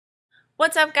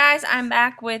What's up, guys? I'm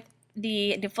back with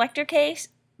the Deflector case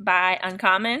by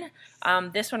UnCommon.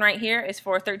 This one right here is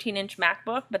for a 13-inch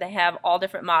MacBook, but they have all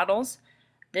different models.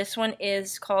 This one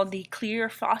is called the Clear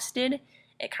Frosted.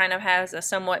 It kind of has a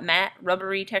somewhat matte,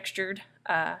 rubbery textured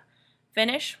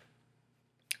finish.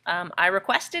 I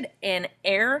requested an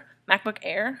Air, MacBook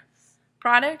Air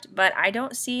product, but I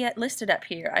don't see it listed up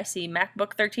here. I see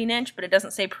MacBook 13-inch, but it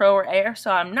doesn't say Pro or Air, so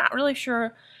I'm not really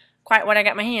sure quite what I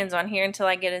got my hands on here until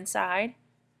I get inside.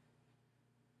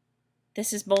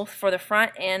 This is both for the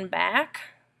front and back,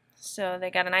 so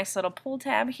they got a nice little pull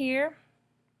tab here.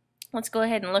 Let's go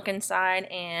ahead and look inside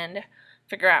and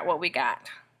figure out what we got.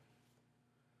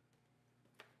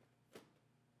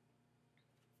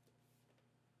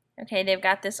 Okay, they've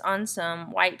got this on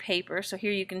some white paper, so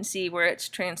here you can see where it's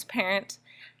transparent,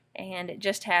 and it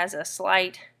just has a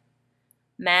slight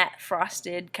matte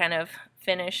frosted kind of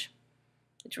finish.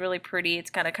 It's really pretty. It's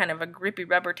got a kind of a grippy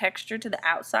rubber texture to the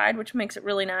outside, which makes it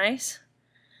really nice.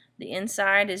 The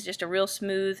inside is just a real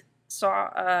smooth,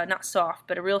 not soft,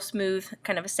 but a real smooth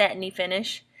kind of a satiny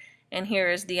finish. And here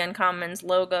is the UnCommon's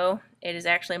logo. It is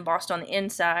actually embossed on the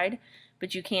inside,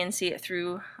 but you can see it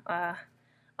through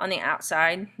on the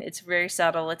outside. It's very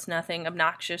subtle. It's nothing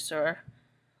obnoxious or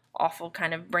awful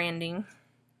kind of branding.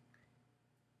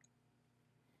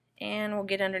 And we'll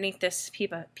get underneath this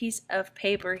piece of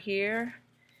paper here,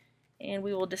 and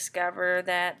we will discover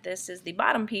that this is the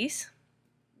bottom piece.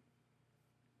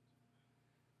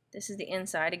 This is the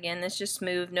inside. Again, this is just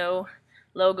smooth, no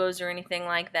logos or anything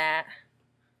like that.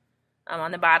 On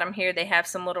the bottom here they have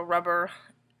some little rubber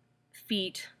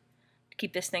feet to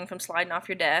keep this thing from sliding off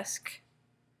your desk.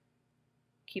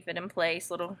 Keep it in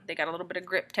place. They got a little bit of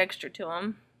grip texture to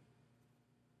them.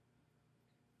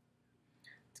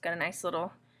 It's got a nice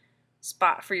little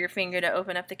spot for your finger to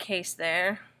open up the case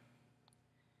there.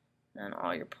 And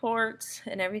all your ports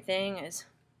and everything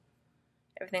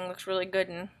looks really good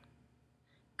and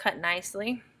cut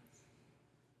nicely.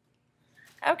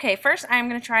 Okay, first I'm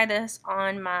going to try this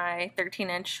on my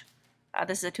 13-inch,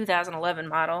 this is a 2011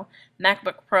 model,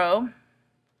 MacBook Pro.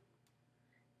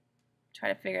 Try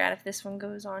to figure out if this one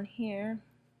goes on here.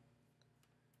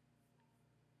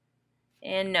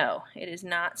 And no, it is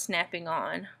not snapping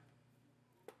on.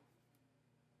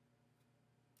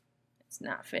 It's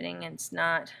not fitting,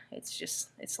 it's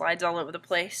just, it slides all over the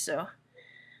place, so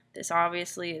this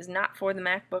obviously is not for the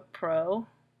MacBook Pro.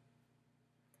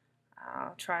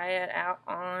 I'll try it out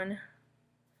on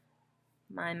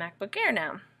my MacBook Air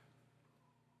now.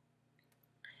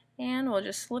 And we'll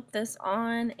just slip this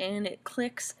on, and it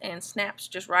clicks and snaps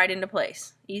just right into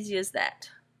place. Easy as that.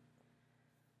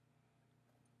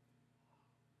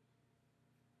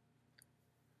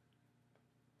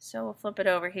 So we'll flip it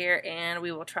over here, and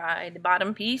we will try the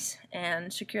bottom piece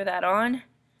and secure that on,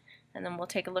 and then we'll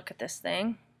take a look at this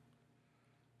thing.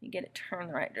 You get it turned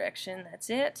the right direction, that's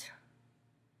it.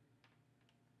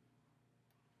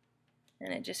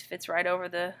 And it just fits right over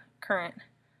the current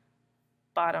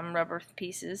bottom rubber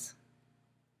pieces.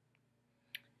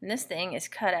 And this thing is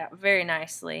cut out very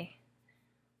nicely.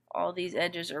 All these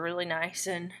edges are really nice,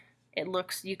 and it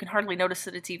looks, you can hardly notice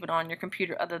that it's even on your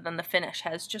computer other than the finish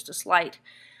has just a slight,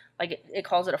 like it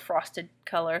calls it a frosted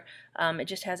color. It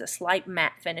just has a slight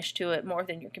matte finish to it, more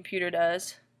than your computer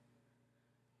does.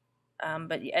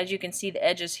 But as you can see, the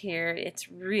edges here,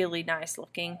 it's really nice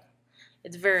looking.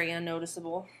 It's very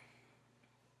unnoticeable.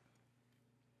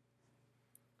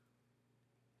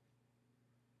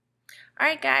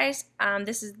 Alright guys,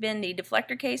 this has been the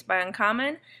Deflector case by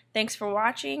UnCommon. Thanks for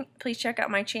watching. Please check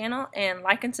out my channel and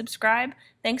like and subscribe.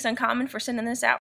 Thanks UnCommon for sending this out.